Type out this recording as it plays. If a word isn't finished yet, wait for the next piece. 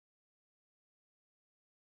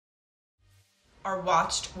are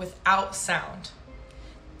watched without sound.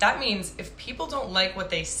 That means if people don't like what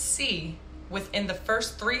they see within the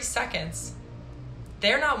first 3 seconds,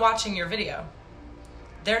 they're not watching your video.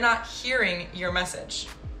 They're not hearing your message.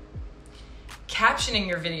 Captioning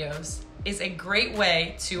your videos is a great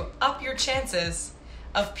way to up your chances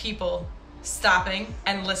of people stopping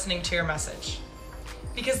and listening to your message.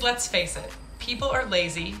 Because let's face it, people are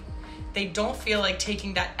lazy. They don't feel like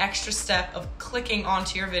taking that extra step of clicking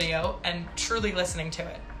onto your video and truly listening to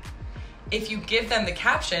it. If you give them the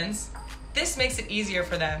captions, this makes it easier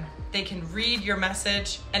for them. They can read your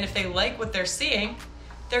message, and if they like what they're seeing,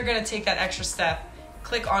 they're gonna take that extra step,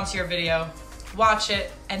 click onto your video, watch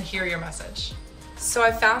it, and hear your message. So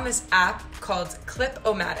I found this app called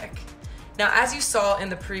Clip-O-Matic. Now, as you saw in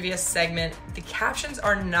the previous segment, the captions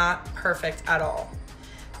are not perfect at all.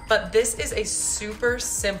 But this is a super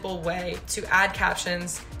simple way to add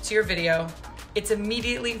captions to your video. It's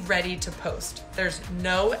immediately ready to post. There's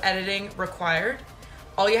no editing required.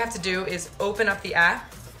 All you have to do is open up the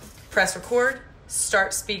app, press record,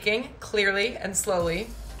 start speaking clearly and slowly.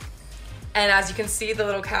 And as you can see, the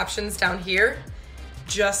little captions down here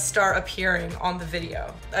just start appearing on the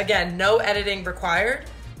video. Again, no editing required,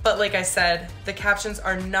 but like I said, the captions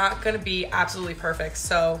are not gonna be absolutely perfect.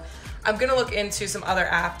 So I'm gonna look into some other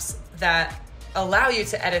apps that allow you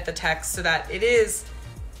to edit the text so that it is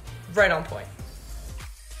right on point.